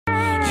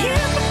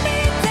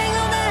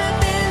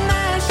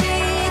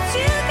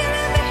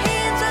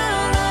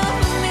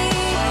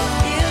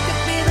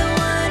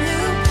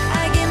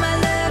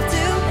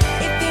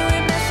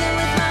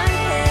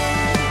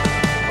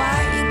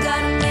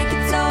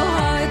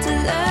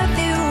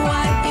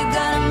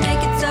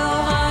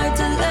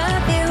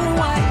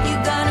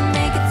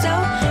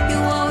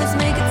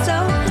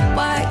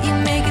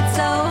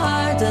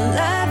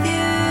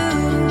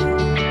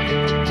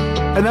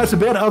And that's a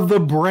bit of the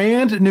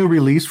brand new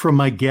release from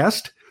my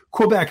guest,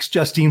 Quebec's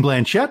Justine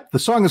Blanchet. The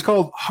song is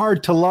called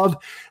Hard to Love,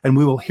 and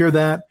we will hear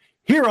that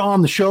here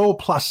on the show,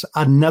 plus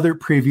another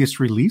previous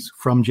release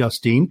from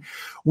Justine.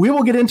 We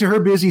will get into her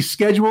busy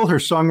schedule, her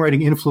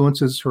songwriting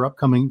influences, her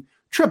upcoming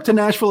trip to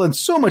Nashville, and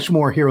so much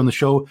more here on the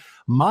show.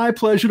 My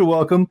pleasure to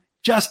welcome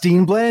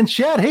Justine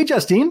Blanchet. Hey,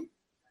 Justine.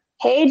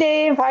 Hey,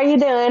 Dave. How are you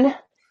doing?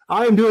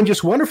 I am doing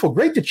just wonderful.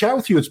 Great to chat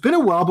with you. It's been a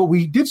while, but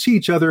we did see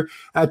each other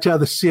at the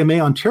CMA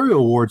Ontario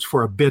Awards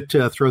for a bit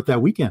throughout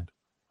that weekend.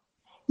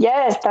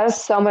 Yes, that was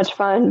so much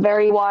fun.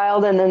 Very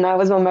wild. And then I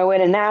was on my way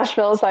to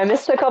Nashville, so I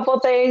missed a couple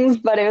things,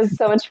 but it was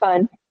so much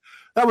fun.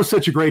 That was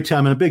such a great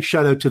time, and a big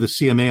shout out to the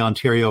CMA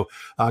Ontario,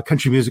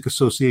 Country Music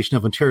Association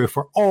of Ontario,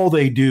 for all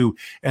they do.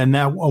 And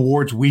that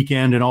awards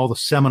weekend and all the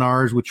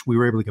seminars, which we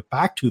were able to get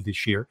back to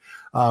this year,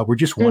 were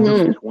just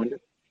wonderful. Mm-hmm.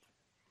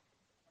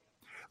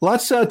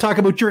 Let's talk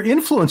about your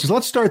influences.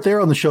 Let's start there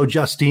on the show,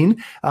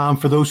 Justine.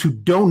 For those who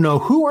don't know,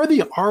 who are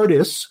the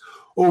artists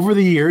over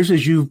the years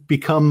as you've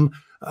become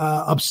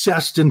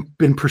obsessed and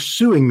been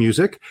pursuing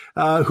music?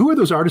 Who are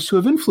those artists who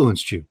have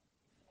influenced you?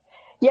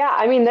 Yeah,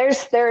 I mean,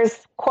 there's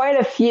quite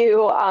a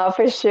few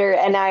for sure.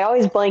 And I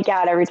always blank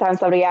out every time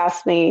somebody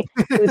asks me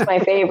who's my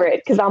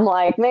favorite, because I'm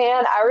like,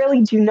 man, I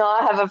really do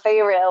not have a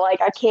favorite. Like,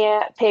 I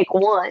can't pick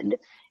one,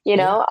 you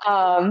know?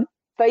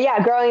 But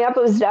yeah, growing up,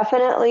 it was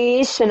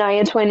definitely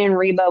Shania Twain and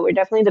Reba were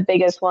definitely the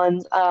biggest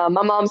ones. My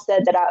mom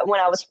said that when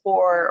I was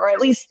 4, or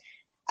at least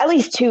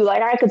 2,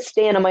 like I could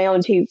stand on my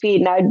own 2 feet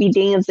and I would be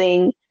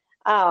dancing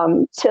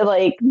to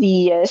like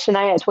the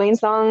Shania Twain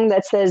song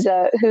that says,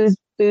 whose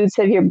bed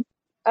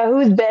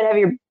have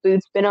your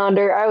boots been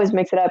under? I always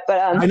mix it up, but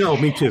I know,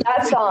 me too.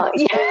 That song.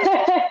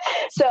 Yeah.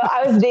 So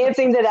I was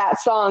dancing to that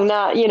song,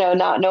 not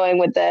knowing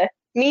what the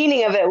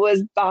meaning of it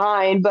was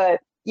behind, but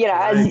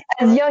right.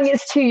 as young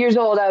as 2 years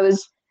old, I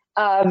was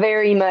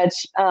very much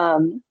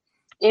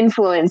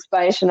influenced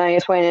by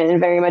Shania Twain and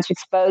very much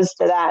exposed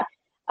to that.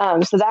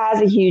 So that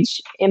has a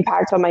huge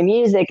impact on my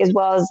music, as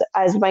well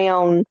as my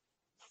own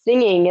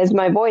singing, as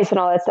my voice and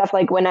all that stuff.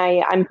 Like when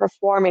I'm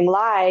performing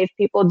live,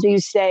 people do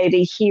say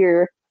they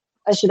hear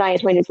a Shania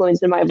Twain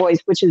influence in my voice,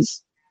 which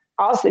is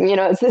awesome.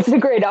 It's a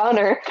great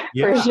honor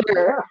for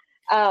sure.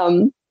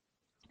 And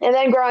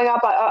then growing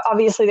up,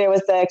 obviously there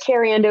was the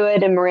Carrie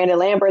Underwood and Miranda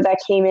Lambert that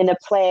came into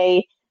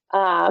play.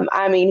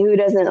 I mean, who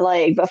doesn't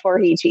like Before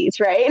He Cheats,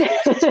 right?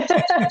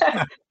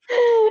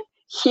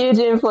 Huge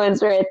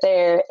influence right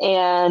there.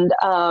 And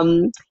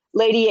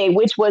Lady A,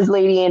 which was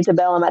Lady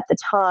Antebellum at the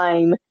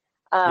time,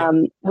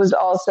 was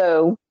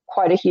also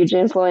quite a huge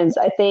influence.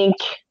 I think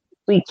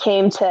we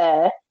came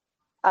to,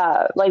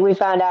 we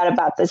found out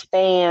about this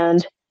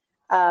band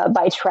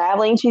by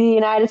traveling to the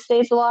United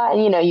States a lot.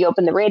 And, you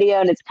open the radio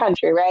and it's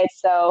country, right?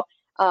 So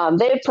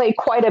they played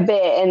quite a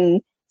bit.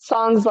 And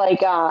songs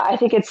like, I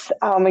think it's,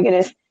 oh my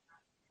goodness,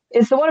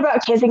 it's the one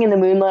about kissing in the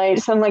moonlight,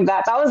 something like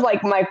that. That was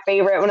like my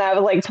favorite when I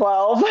was like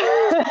 12.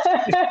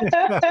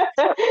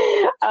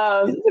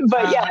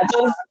 But yeah,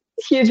 those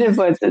huge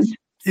influences.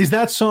 Is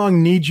that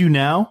song Need You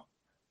Now?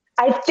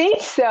 I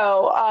think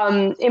so.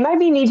 It might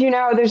be Need You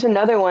Now, or there's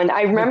another one.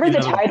 I remember the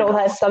title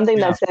has something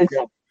that says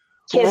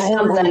kiss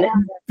something.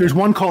 There's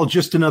one called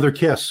Just Another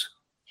Kiss.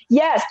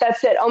 Yes,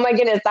 that's it. Oh my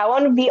goodness, that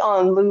one would be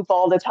on loop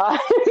all the time.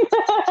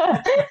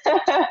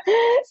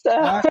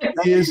 That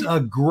is a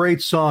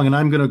great song, and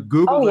I'm going to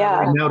Google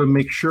that right now to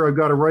make sure I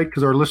got it right,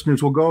 because our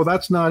listeners will go,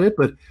 that's not it,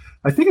 but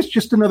I think it's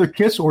Just Another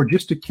Kiss or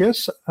Just a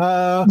Kiss.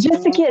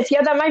 Just a Kiss.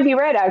 Yeah, that might be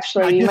right,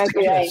 actually. You might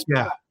be right.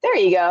 Yeah. There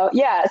you go.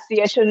 Yeah,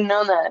 see, I should have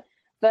known that.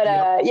 But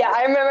yeah,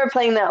 I remember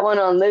playing that one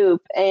on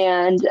loop.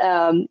 And,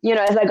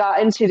 as I got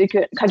into the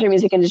country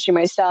music industry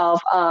myself,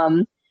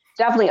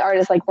 definitely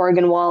artists like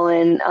Morgan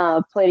Wallen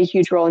played a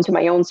huge role into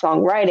my own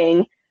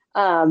songwriting.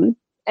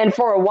 And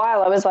for a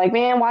while I was like,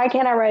 man, why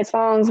can't I write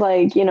songs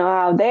like,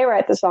 how they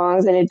write the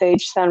songs, and they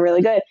just sound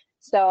really good.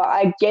 So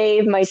I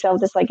gave myself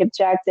this like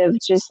objective,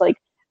 just like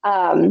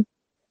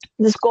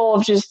this goal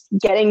of just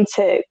getting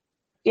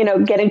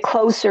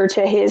closer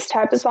to his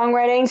type of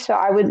songwriting. So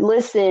I would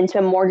listen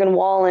to Morgan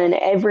Wallen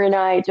every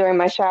night during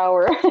my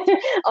shower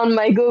on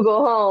my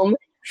Google Home.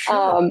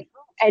 Sure.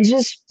 And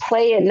just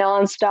play it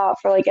nonstop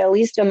for like at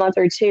least a month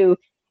or 2.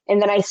 And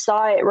then I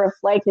saw it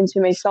reflect into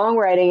my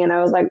songwriting, and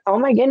I was like, oh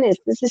my goodness,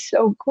 this is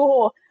so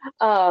cool.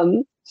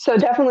 So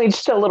definitely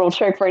just a little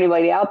trick for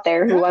anybody out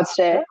there who wants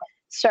to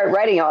start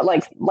writing out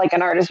like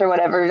an artist or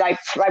whatever. I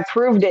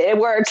proved it. It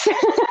works.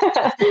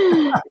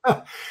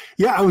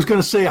 Yeah, I was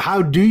going to say,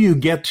 how do you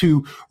get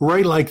to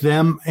write like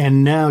them?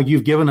 And now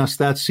you've given us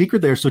that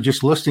secret there. So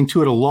just listening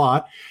to it a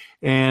lot,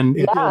 and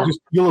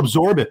you'll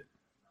absorb it.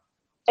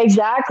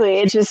 Exactly.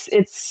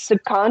 It's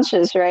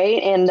subconscious,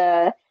 right? And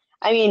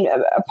I mean,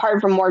 apart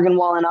from Morgan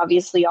Wallen,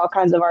 obviously all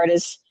kinds of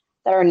artists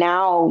that are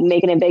now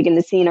making it big in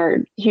the scene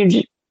are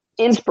huge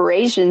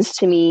inspirations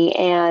to me.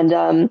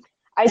 And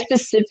I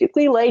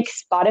specifically like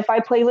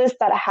Spotify playlists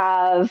that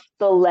have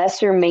the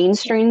lesser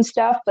mainstream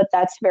stuff, but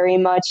that's very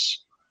much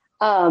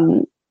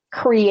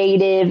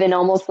creative and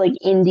almost like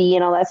indie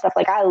and all that stuff.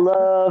 Like I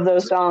love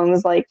those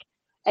songs. Like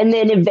And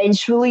then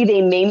eventually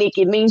they may make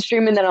it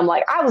mainstream. And then I'm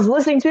like, I was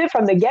listening to it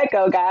from the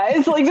get-go,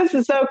 guys. Like, this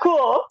is so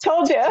cool.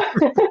 Told you.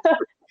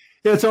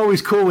 Yeah, it's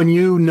always cool when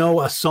you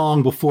know a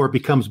song before it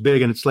becomes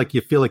big, and it's like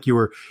you feel like you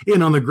were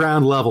in on the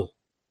ground level.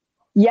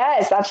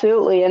 Yes,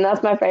 absolutely. And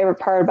that's my favorite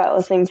part about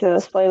listening to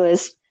this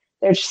playlist.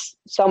 They're just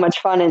so much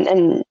fun.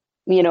 And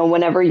you know,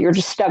 whenever you're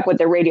just stuck with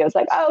the radio, it's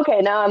like, oh, okay,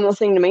 now I'm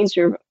listening to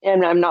mainstream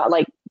and I'm not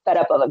like fed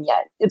up of them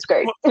yet. It's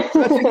great.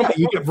 Yeah,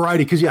 you get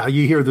variety because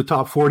you hear the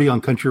top 40 on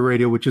country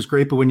radio, which is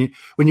great. But when you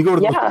go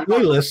to the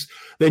playlists,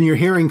 then you're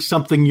hearing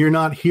something you're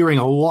not hearing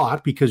a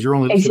lot because you're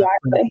only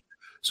exactly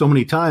so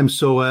many times.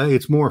 So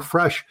it's more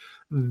fresh.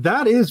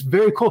 That is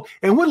very cool.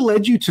 And what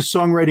led you to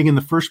songwriting in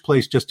the first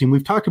place, Justine?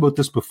 We've talked about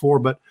this before,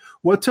 but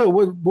what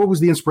was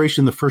the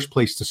inspiration in the first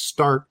place to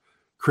start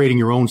creating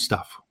your own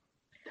stuff?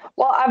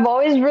 Well, I've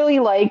always really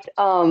liked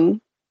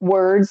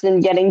words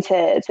and getting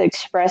to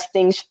express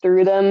things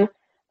through them.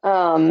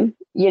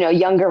 You know,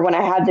 younger when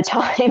I had the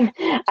time,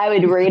 I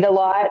would read a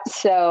lot.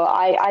 So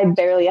I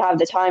barely have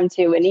the time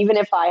to. And even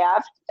if I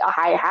have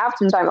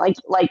some time,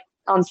 like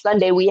on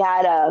Sunday, we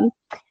had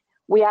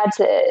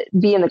to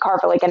be in the car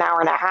for like an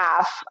hour and a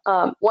half,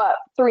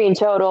 3 in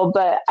total,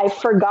 but I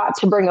forgot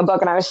to bring a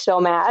book and I was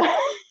so mad.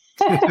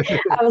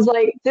 I was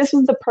like, this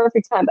was the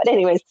perfect time. But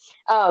anyways,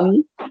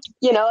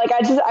 you know, like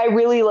I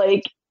really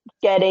like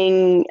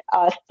getting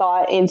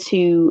thought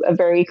into a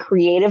very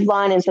creative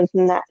line and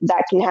something that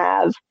can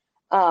have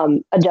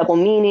a double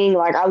meaning.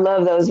 Like I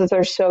love those. Those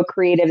are so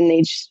creative and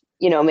they just,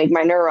 you know, make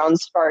my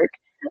neurons spark.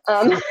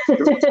 But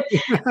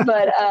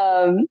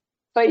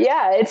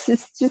yeah, it's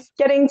just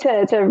getting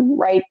to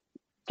write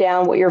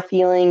down what you're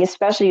feeling,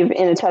 especially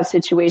in a tough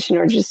situation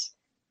or just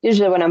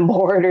usually when I'm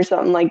bored or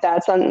something like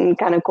that, something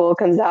kind of cool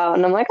comes out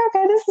and I'm like,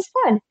 okay, this is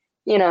fun,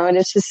 you know, and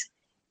it's just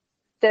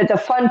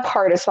the fun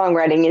part of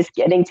songwriting is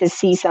getting to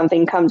see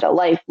something come to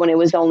life when it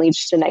was only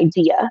just an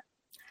idea.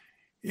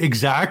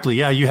 Exactly.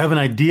 Yeah. You have an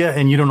idea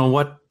and you don't know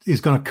what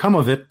is going to come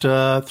of it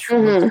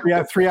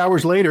 3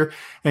 hours later.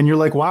 And you're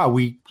like, wow,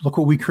 look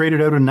what we created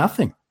out of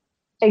nothing.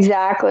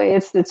 Exactly.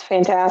 It's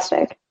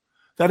fantastic.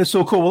 That is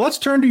so cool. Well, let's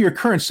turn to your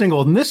current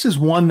single. And this is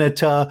one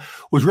that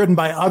was written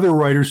by other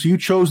writers. So you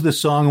chose this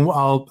song, and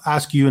I'll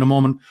ask you in a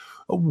moment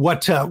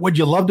what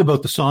you loved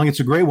about the song. It's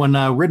a great one,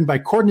 written by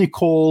Courtney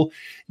Cole,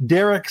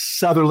 Derrick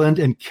Southerland,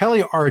 and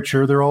Kelly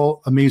Archer. They're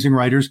all amazing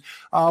writers.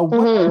 What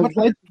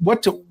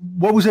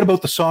was it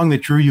about the song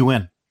that drew you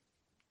in?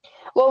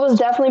 Well, it was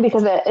definitely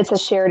because it's a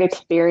shared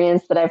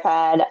experience that I've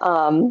had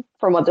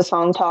from what the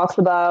song talks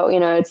about. You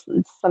know, it's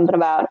something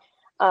about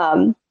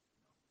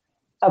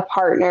a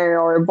partner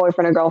or a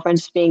boyfriend or girlfriend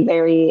just being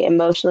very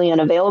emotionally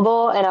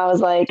unavailable. And I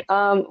was like,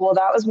 well,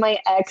 that was my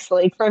ex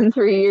like from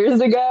 3 years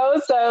ago.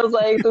 So I was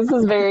like, this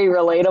is very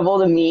relatable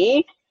to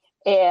me.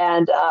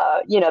 And,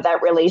 you know,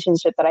 that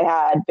relationship that I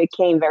had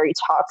became very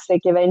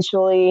toxic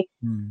eventually.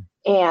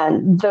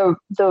 And the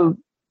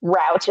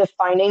route to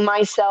finding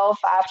myself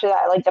after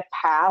that, like the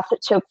path,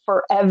 it took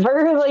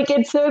forever. Like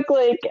it took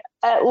like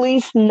at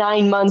least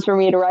 9 months for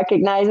me to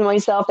recognize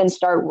myself and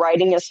start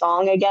writing a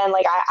song again.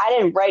 Like I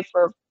didn't write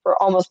for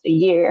almost a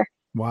year.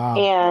 Wow.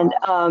 And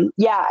I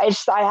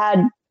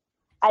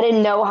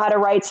didn't know how to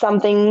write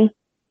something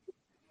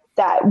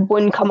that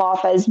wouldn't come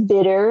off as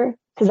bitter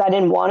because I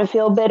didn't want to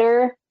feel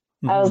bitter.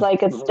 I was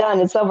like, it's done,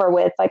 it's over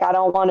with. Like, I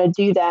don't want to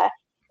do that.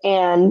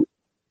 And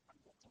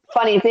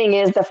funny thing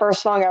is, the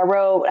first song I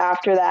wrote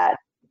after that,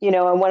 you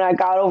know, and when I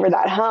got over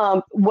that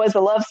hump was a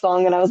love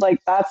song. And I was like,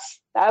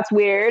 that's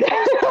weird.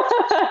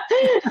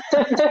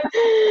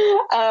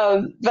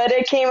 But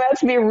it came out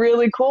to be a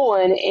really cool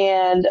one.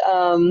 And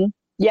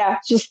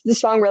just the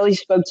song really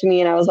spoke to me.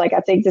 And I was like,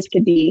 I think this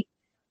could be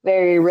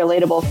very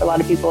relatable for a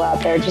lot of people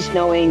out there, just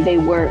knowing they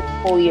weren't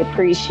fully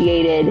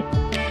appreciated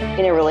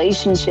in a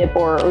relationship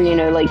or you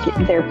know, like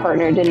their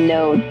partner didn't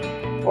know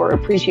or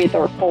appreciate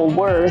their full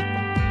worth.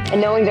 And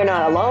knowing they're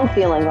not alone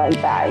feeling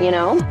like that, you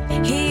know?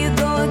 Here you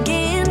go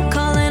again,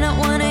 calling at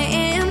 1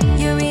 a.m.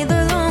 You're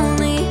either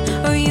lonely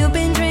or you've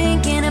been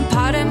drinking, and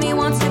part of me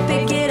wants to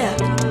pick it up.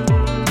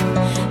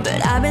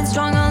 But I've been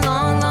strong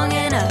long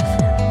enough.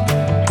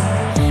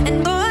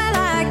 And boy,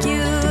 I like you,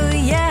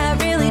 yeah,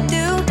 I really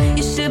do.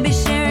 You should be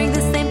sharing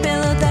the same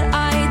pillow that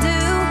I do.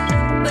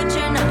 But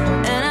you're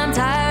not, and I'm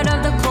tired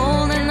of the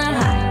cold and the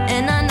hot,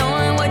 and not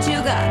knowing what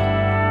you got.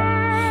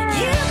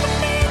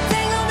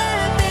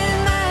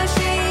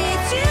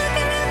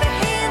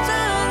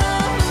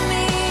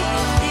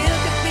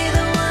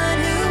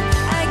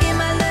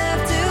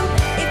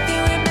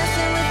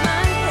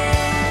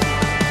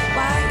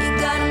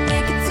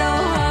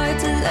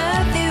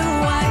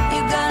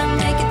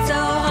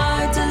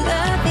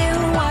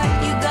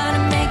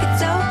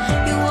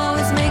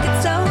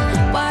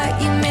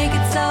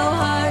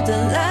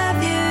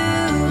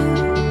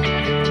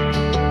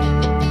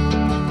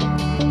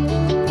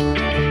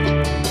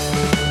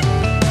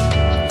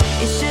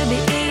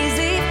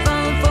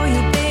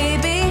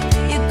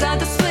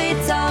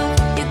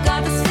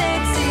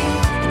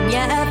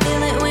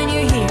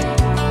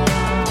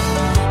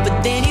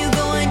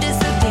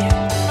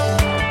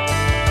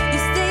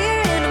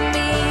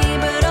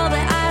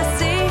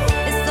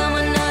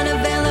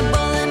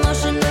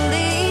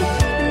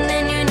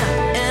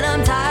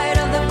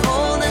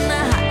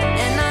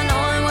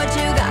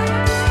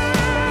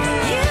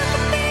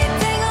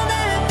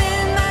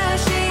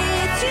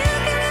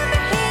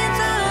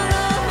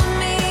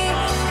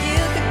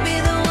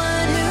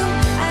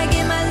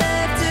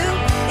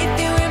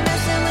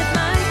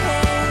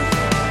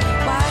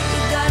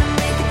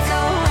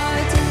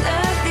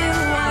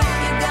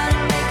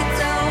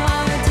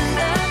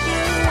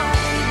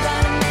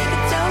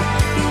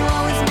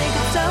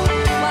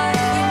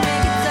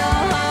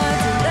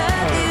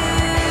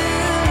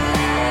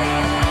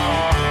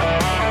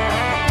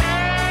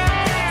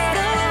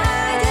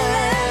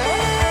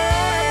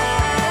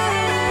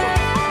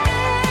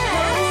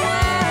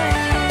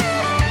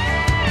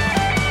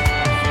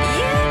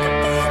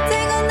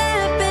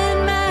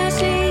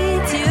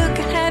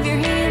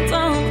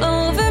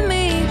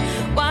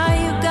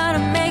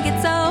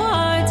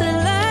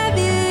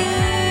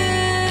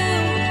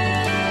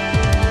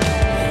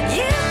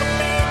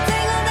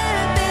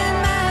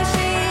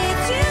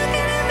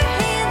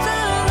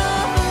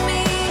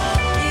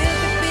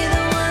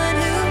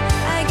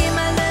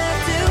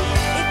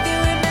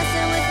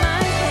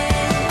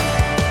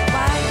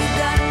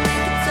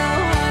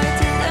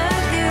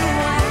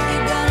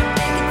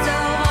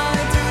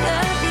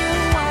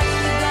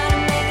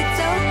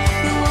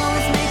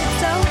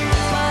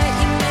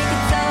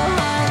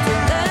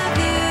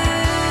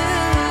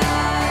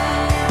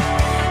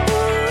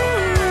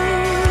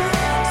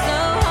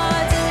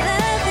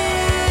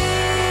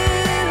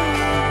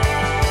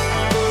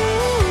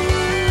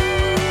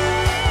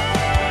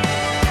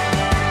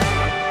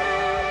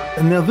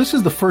 And now this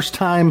is the first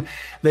time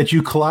that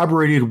you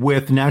collaborated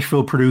with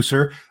Nashville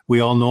producer, we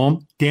all know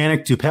him,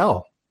 Danick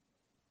Dupelle.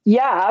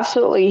 Yeah,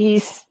 absolutely.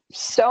 He's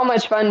so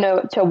much fun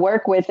to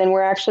work with. And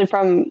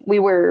we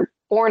were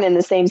born in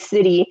the same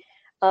city.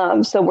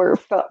 So we're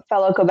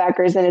fellow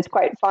Quebecers, and it's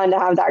quite fun to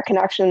have that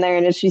connection there.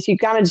 And it's just, you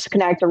kind of just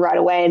connect right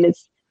away. And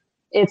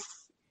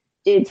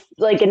it's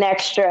like an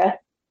extra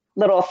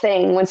little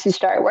thing once you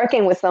start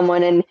working with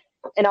someone. And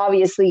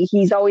obviously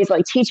he's always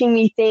like teaching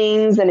me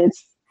things, and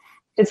it's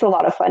a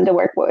lot of fun to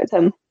work with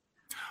him.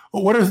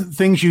 What are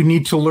things you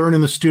need to learn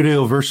in the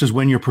studio versus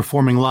when you're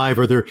performing live?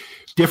 Are there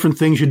different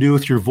things you do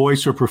with your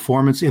voice or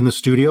performance in the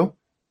studio?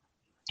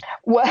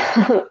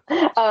 Well,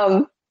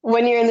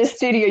 when you're in the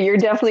studio, you're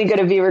definitely going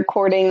to be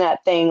recording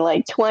that thing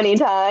like 20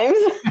 times.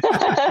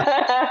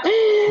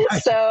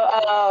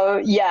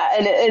 So, yeah.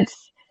 And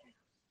it's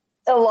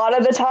a lot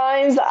of the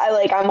times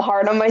I'm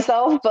hard on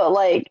myself, but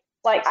like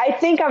I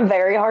think I'm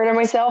very hard on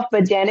myself,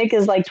 but Danick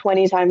is like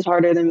 20 times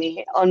harder than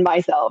me on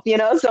myself,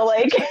 So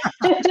like,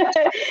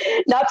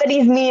 not that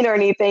he's mean or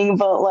anything,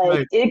 but like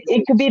right.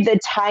 it could be the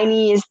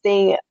tiniest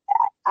thing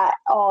at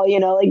all,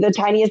 like the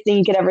tiniest thing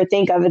you could ever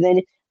think of. And then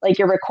like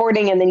you're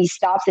recording and then he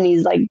stops and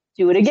he's like,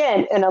 do it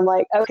again. And I'm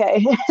like,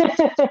 okay,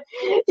 and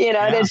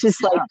it's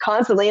just like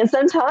constantly. And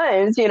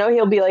sometimes,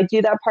 he'll be like,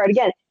 do that part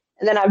again.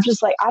 And then I'm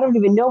just like, I don't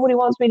even know what he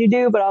wants me to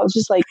do, but I'll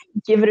just like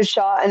give it a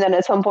shot. And then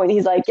at some point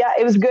he's like, yeah,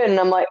 it was good. And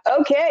I'm like,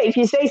 okay, if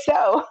you say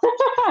so.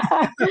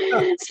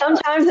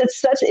 Sometimes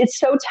it's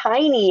so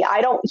tiny.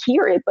 I don't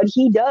hear it, but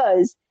he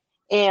does.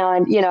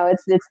 And,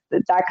 it's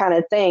that kind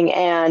of thing.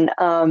 And,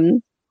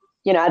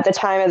 at the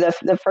time of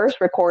the first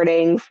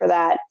recording for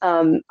that,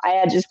 I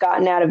had just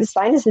gotten out of a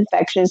sinus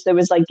infection. So it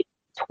was like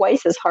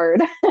twice as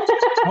hard.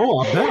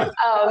 Oh, I bet.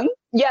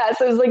 Yeah,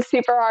 so it was like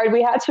super hard.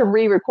 We had to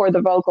re-record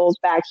the vocals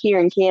back here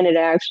in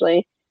Canada,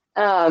 actually.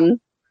 But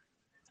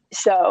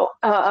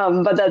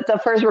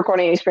the first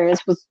recording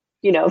experience was,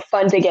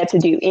 fun to get to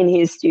do in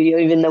his studio,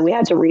 even though we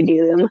had to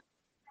redo them.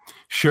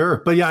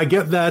 Sure. But yeah, I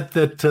get that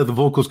the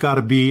vocals got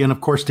to be, and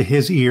of course to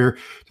his ear,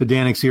 to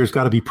Danick's ear, it's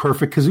got to be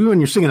perfect, because when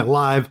you're singing it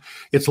live,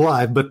 it's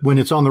live. But when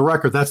it's on the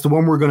record, that's the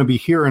one we're going to be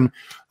hearing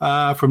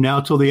from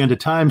now till the end of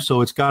time.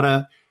 So it's got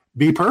to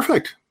be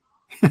perfect.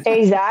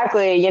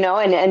 Exactly.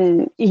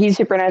 And he's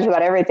super nice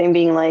about everything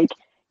being like,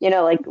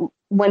 like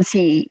once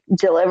he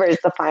delivers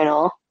the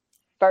final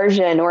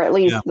version, or at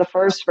least the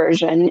first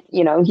version,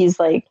 he's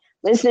like,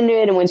 listen to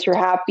it. And once you're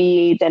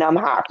happy, then I'm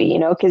happy,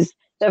 because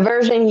the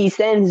version he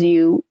sends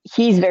you,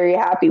 he's very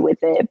happy with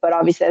it. But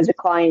obviously as a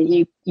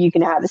client, you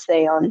can have a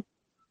say on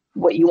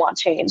what you want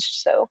changed.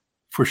 So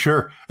for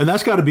sure. And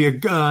that's got to be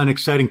an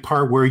exciting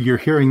part where you're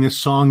hearing this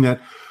song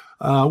that,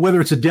 whether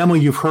it's a demo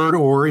you've heard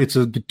or it's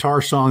a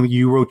guitar song that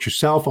you wrote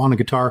yourself on a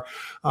guitar,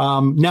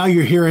 now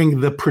you're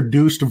hearing the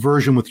produced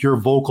version with your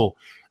vocal.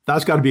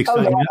 That's got to be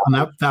exciting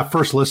on that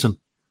first listen.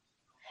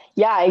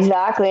 Yeah,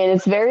 exactly. And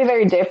it's very,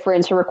 very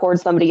different to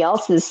record somebody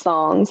else's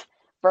songs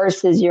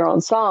versus your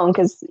own song.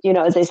 Because,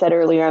 as I said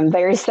earlier, I'm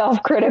very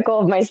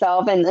self-critical of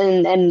myself.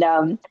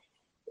 And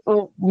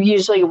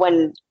usually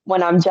when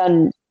I'm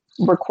done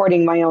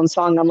recording my own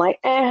song, I'm like,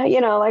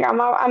 I'm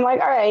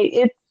like, all right,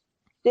 it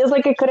feels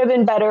like it could have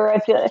been better. I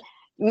feel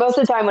most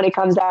of the time when it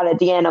comes out at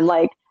the end, I'm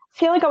like, I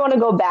feel like I want to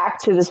go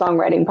back to the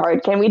songwriting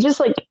part. Can we just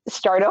like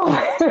start over?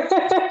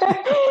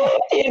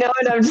 And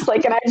I'm just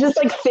like, can I just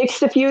like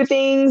fix a few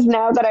things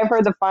now that I've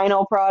heard the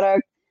final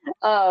product?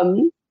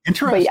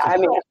 Interesting.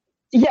 But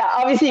yeah,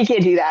 obviously you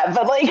can't do that,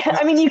 but like,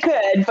 you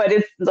could, but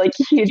it's like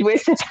a huge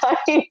waste of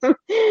time.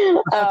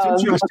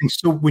 That's interesting.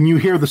 So when you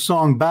hear the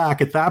song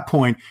back at that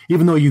point,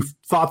 even though you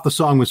thought the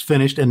song was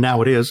finished, and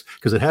now it is,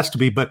 because it has to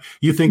be, but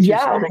you think,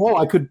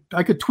 I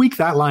could tweak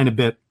that line a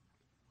bit.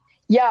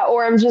 Yeah.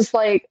 Or I'm just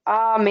like,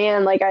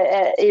 man, like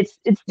it's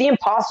the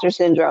imposter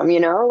syndrome,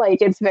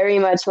 like it's very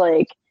much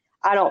like,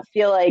 I don't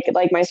feel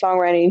like my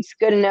songwriting is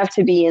good enough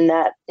to be in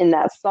that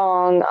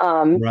song,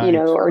 right.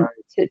 Or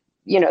to,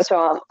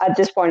 so at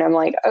this point I'm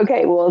like,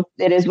 okay, well,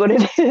 it is what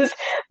it is.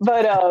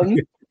 But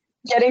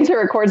getting to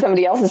record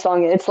somebody else's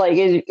song, it's like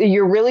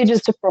you're really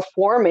just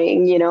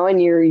performing,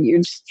 and you're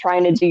just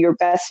trying to do your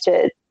best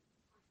to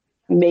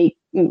make,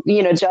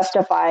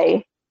 justify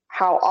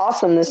how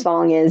awesome the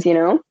song is,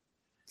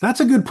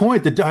 That's a good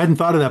point. That I hadn't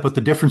thought of that, but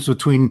the difference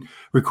between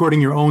recording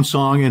your own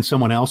song and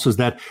someone else's,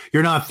 that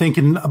you're not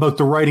thinking about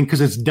the writing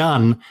because it's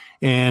done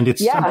and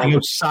it's something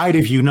outside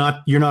of you.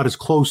 You're not as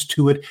close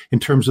to it in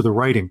terms of the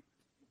writing.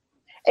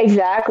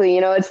 Exactly.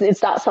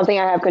 It's not something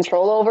I have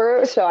control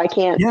over, so I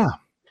can't. Yeah.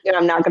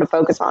 I'm not going to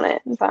focus on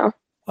it. So.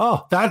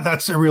 Oh,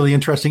 that's a really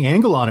interesting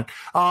angle on it.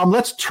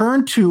 Let's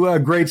turn to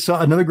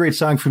another great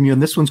song from you,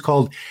 and this one's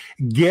called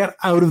 "Get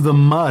Out of the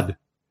Mud."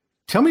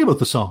 Tell me about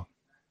the song.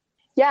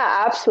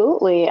 Yeah,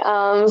 absolutely.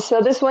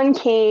 So this one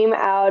came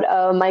out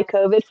of my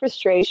COVID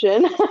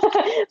frustration,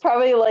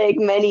 probably like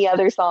many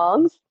other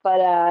songs, but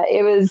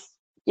it was,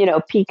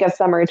 peak of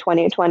summer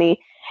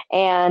 2020.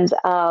 And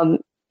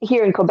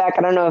here in Quebec,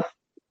 I don't know if,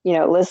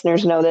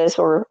 listeners know this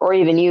or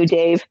even you,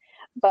 Dave,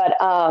 but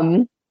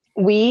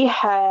we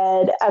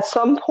had at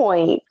some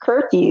point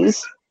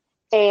curfews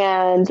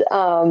And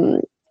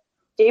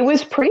it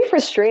was pretty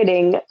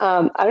frustrating.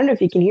 I don't know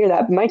if you can hear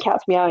that, but my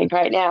cat's meowing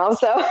right now.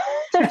 So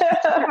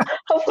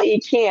hopefully you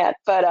can't,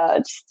 but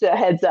just a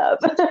heads up.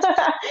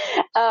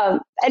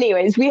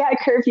 Anyways, we had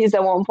curfews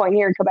at one point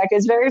here in Quebec. It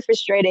was very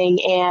frustrating.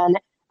 And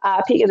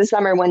peak of the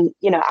summer when,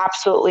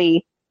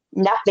 absolutely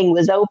nothing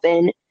was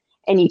open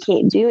and you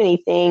can't do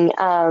anything.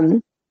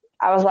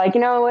 I was like,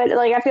 you know what,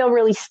 like, I feel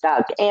really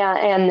stuck.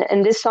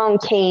 And this song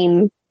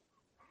came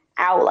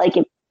out like,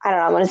 I don't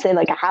know, I want to say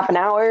like a half an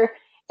hour.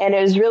 And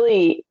it was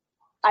really,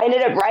 I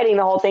ended up writing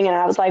the whole thing and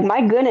I was like,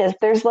 my goodness,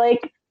 there's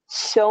like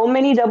so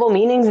many double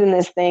meanings in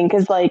this thing.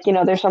 Cause like,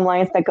 there's some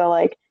lines that go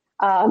like,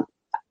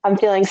 I'm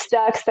feeling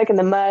stuck in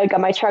the mud, got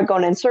my truck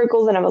going in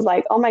circles. And I was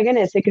like, oh my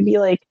goodness, it could be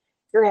like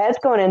your head's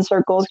going in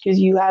circles because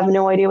you have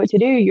no idea what to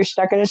do. You're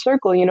stuck in a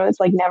circle, it's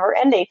like never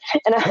ending.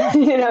 And I,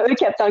 it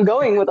kept on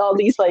going with all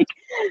these like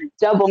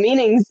double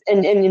meanings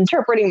and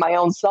interpreting my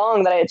own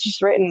song that I had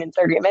just written in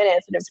 30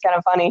 minutes. And it was kind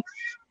of funny.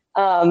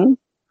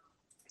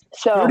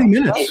 So 30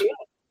 minutes.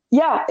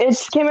 Yeah, it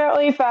just came out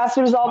really fast.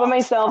 It was all by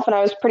myself, and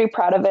I was pretty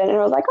proud of it. And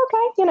I was like,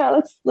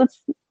 okay,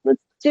 let's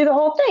do the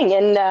whole thing.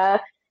 And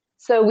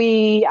so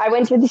I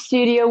went to the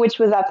studio, which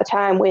was at the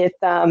time with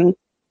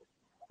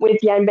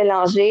Justine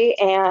Blanchet,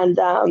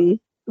 and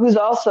who's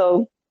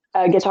also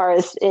a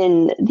guitarist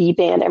in the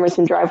band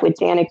Emerson Drive with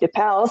Danick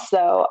Dupelle.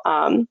 So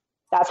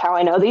that's how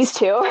I know these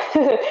two.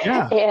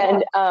 Yeah.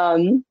 And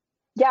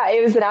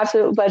it was an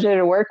absolute pleasure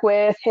to work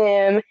with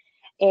him.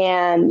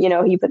 And,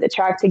 he put the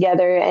track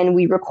together and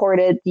we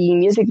recorded the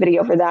music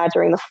video for that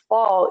during the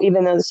fall,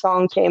 even though the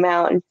song came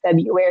out in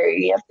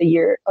February of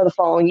the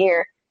following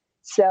year.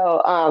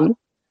 So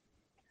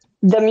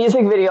the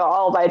music video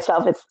all by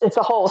itself, it's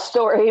a whole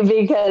story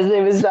because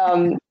it was,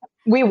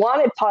 we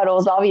wanted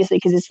puddles, obviously,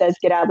 because it says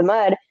get out of the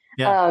mud.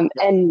 Yeah.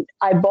 And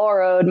I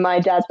borrowed my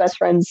dad's best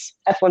friend's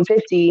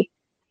F-150.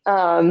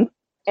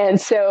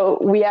 And so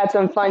we had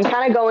some fun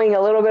kind of going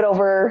a little bit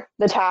over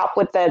the top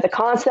with the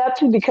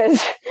concept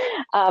because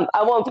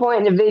at one point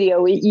in the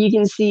video, you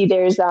can see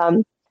there's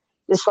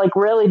this like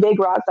really big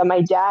rock that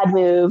my dad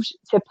moved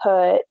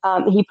to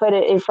he put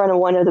it in front of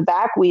one of the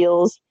back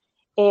wheels.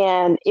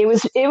 And it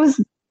was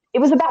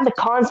about the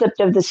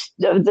concept of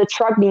the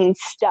truck being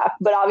stuck.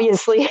 But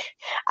obviously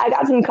I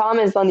got some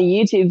comments on the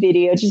YouTube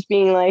video just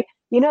being like,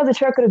 the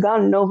truck could have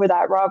gone over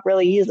that rock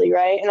really easily,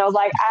 right? And I was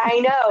like, I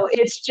know,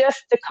 it's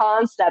just the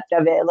concept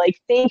of it.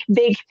 Like, think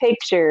big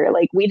picture.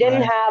 Like, we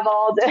didn't have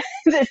all the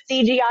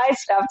CGI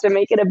stuff to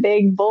make it a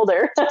big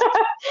boulder.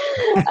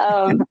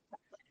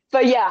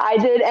 But yeah, I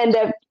did end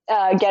up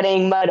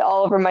getting mud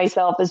all over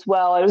myself as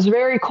well. It was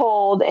very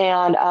cold.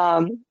 And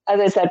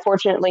as I said,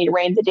 fortunately, it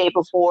rained the day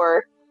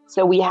before.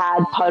 So we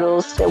had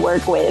puddles to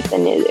work with.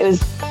 And it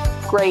was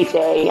a great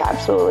day.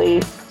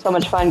 Absolutely. So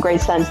much fun,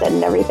 great sunset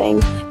and everything.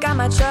 Got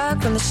my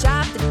truck from the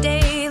shop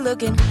today,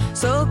 looking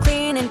so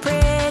clean and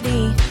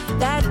pretty.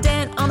 That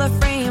dent on the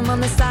frame on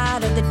the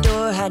side of the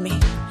door had me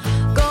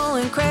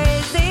going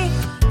crazy.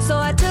 So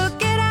I took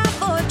it out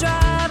for a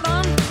drive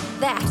on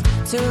that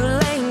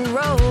 2-lane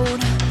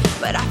road.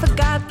 But I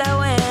forgot that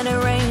when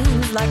it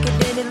rains like it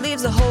did, it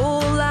leaves a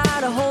whole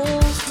lot of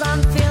holes.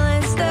 I'm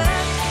feeling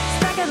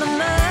stuck in the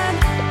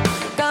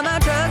mud. Got my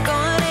truck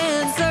going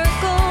in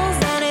circles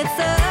and it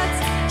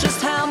sucks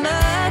just how much.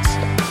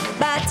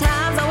 Bad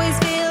times always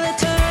feel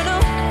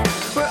eternal.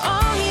 We're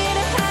all here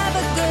to have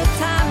a good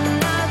time,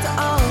 not to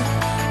all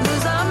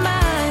lose our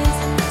minds.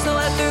 So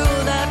I threw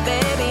that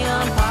baby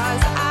on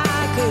pause.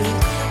 I could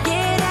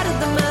get out of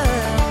the mud.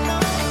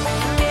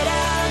 Get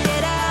out,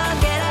 get out,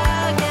 get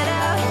out, get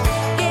out.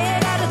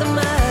 Get out of the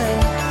mud.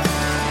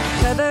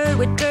 Covered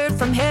with dirt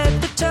from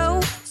head to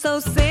toe. So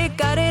sick,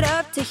 got it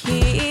up to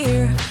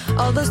here.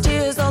 All those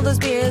tears, all those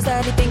beers,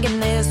 I be thinking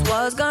this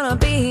was gonna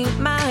be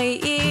my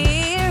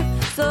year.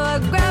 So I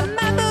grabbed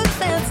my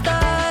boots and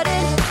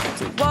started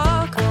to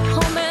walk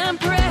home and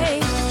pray.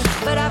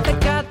 But I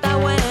forgot that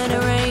when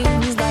it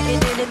rains like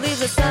it did, it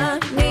leaves a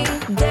sunny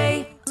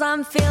day.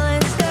 I'm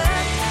feeling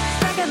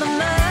stuck in the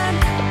mud.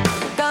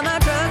 Got my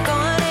truck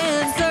going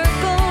in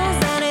circles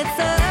and it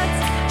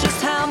sucks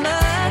just how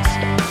much.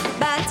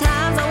 Bad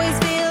times always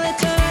feel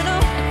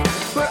eternal.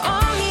 We're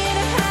all here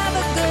to have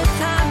a good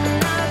time,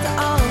 not to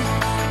all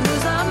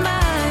lose our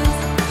minds.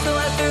 So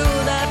I threw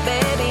that baby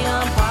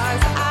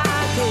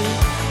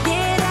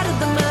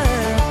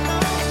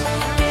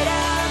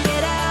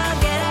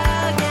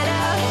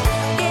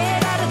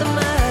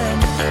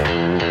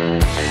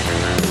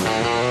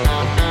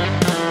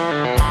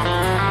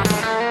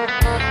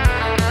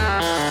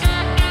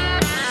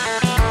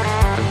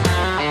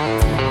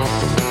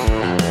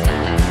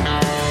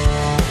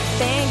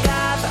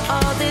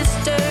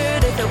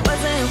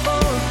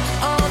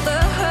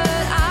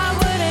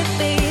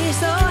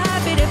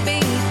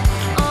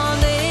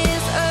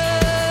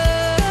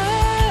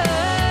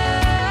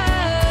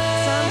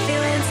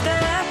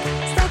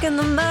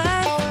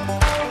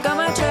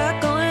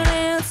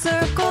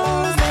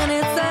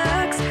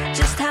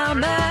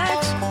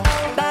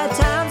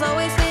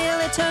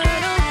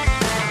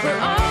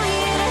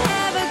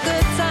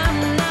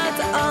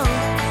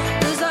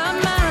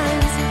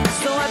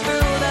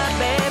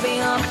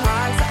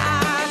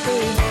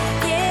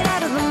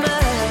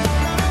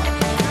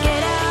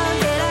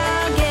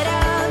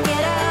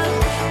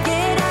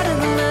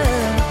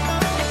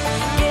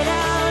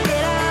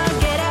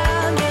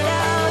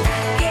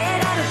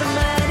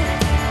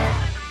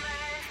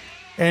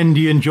And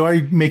do you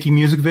enjoy making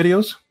music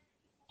videos?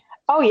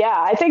 Oh yeah,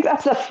 I think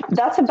that's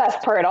the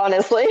best part,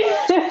 honestly.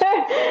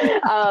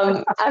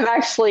 I'm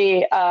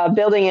actually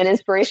building an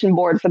inspiration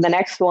board for the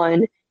next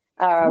one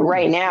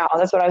right now.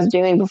 That's what I was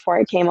doing before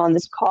I came on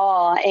this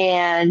call.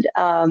 And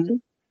so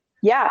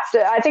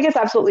I think it's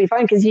absolutely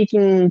fun because you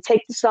can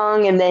take the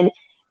song and then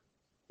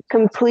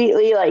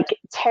completely like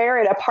tear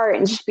it apart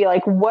and just be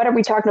like, what are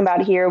we talking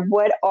about here?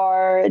 What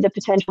are the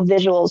potential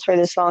visuals for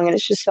this song? And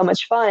it's just so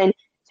much fun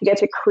to get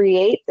to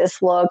create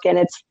this look. And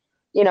it's,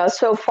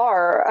 so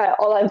far,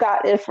 all I've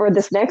got is for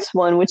this next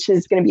one, which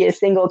is going to be a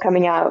single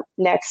coming out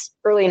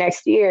early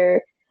next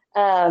year,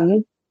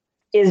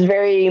 is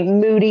very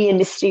moody and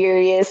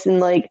mysterious and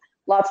like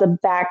lots of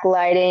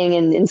backlighting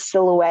and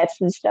silhouettes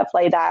and stuff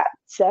like that.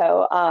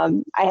 So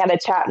I had a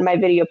chat with my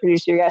video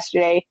producer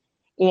yesterday,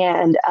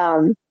 and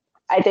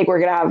I think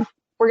we're gonna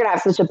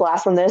have such a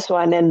blast on this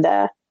one. And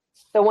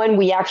the one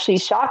we actually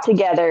shot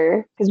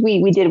together, because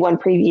we did one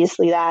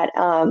previously that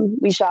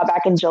we shot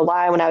back in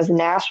July when I was in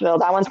Nashville.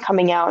 That one's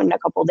coming out in a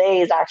couple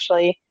days,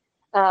 actually.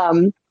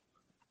 When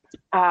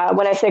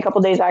I say a couple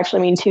days, I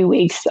actually mean 2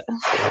 weeks.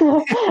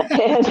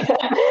 And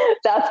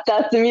that's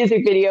the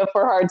music video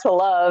for Hard to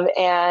Love.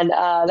 And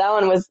that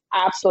one was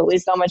absolutely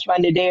so much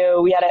fun to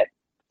do. We had an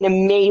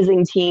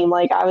amazing team.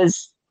 Like, I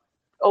was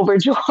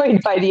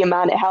overjoyed by the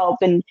amount of help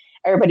and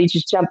everybody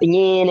just jumping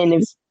in, and it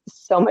was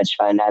so much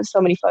fun. I have so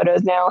many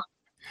photos now.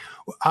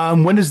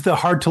 When does the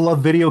Hard to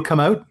Love video come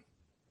out?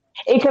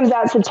 It comes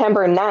out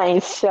September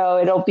 9th, so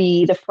it'll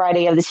be the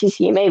Friday of the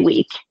CCMA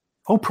week.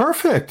 Oh,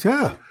 perfect.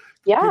 Yeah.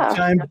 Yeah. Good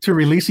time to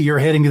release it. You're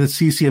heading to the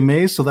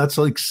CCMA, so that's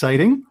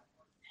exciting.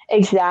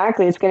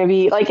 Exactly. It's going to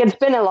be like, it's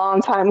been a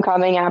long time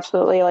coming.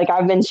 Absolutely. Like,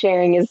 I've been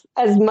sharing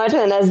as much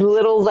and as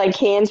little as I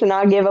can to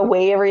not give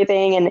away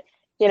everything. And,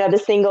 the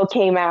single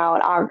came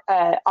out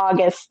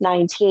August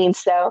 19th.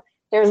 So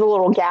there's a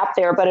little gap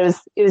there, but it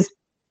was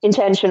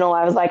intentional.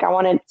 I was like, I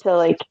wanted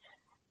to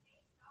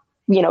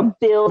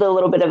build a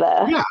little bit of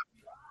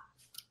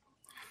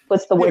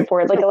what's the word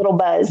for it? Like a little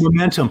buzz.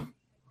 Momentum.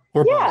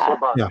 Or yeah.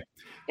 Buzz. Yeah.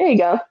 There you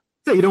go.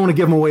 Yeah, you don't want to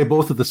give them away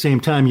both at the same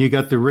time. You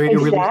got the radio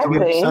release to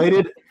get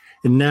excited,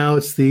 and now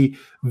it's the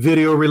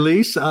video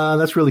release.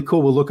 That's really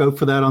cool. We'll look out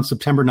for that on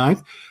September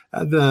 9th,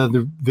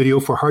 the video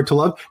for Hard to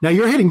Love. Now,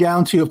 you're heading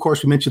down to, of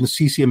course, we mentioned the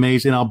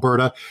CCMAs in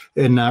Alberta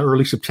in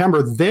early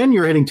September. Then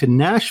you're heading to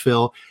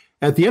Nashville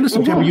at the end of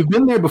September. Mm-hmm. You've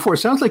been there before. It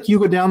sounds like you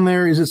go down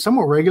there. Is it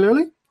somewhat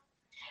regularly?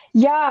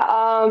 Yeah,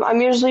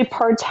 I'm usually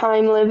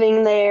part-time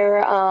living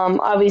there.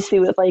 Obviously,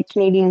 with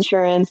Canadian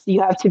insurance,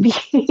 you have to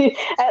be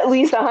at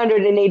least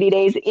 180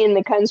 days in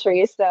the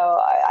country. So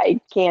I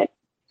can't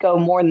go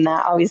more than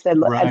that. Obviously, I'd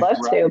love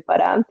to,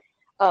 but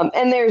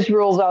and there's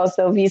rules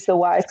also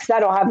visa-wise, because I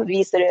don't have a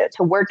visa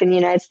to work in the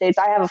United States.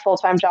 I have a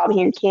full-time job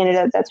here in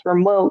Canada that's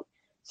remote.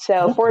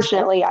 So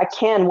fortunately, I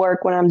can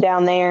work when I'm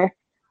down there,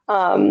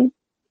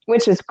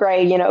 which is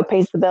great. It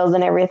pays the bills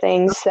and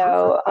everything.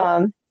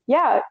 So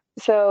yeah.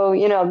 So,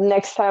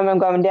 next time I'm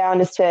going down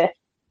is to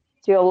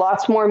do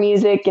lots more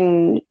music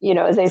and,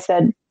 as I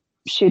said,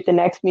 shoot the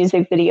next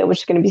music video, which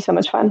is going to be so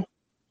much fun.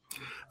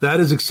 That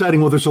is exciting.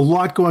 Well, there's a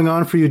lot going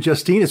on for you,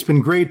 Justine. It's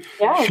been great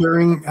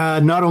sharing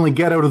not only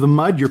Get Out of the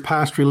Mud, your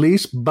past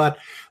release, but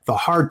the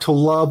Hard to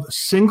Love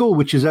single,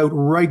 which is out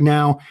right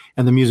now,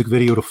 and the music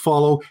video to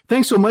follow.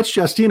 Thanks so much,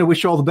 Justine. I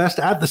wish you all the best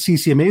at the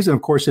CCMAs and,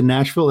 of course, in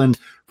Nashville and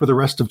for the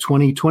rest of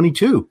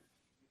 2022.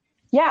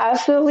 Yeah,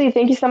 absolutely.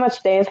 Thank you so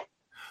much, Dave.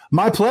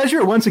 My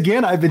pleasure. Once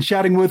again, I've been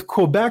chatting with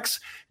Quebec's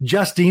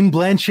Justine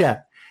Blanchet.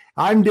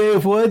 I'm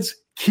Dave Woods,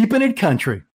 keeping it country.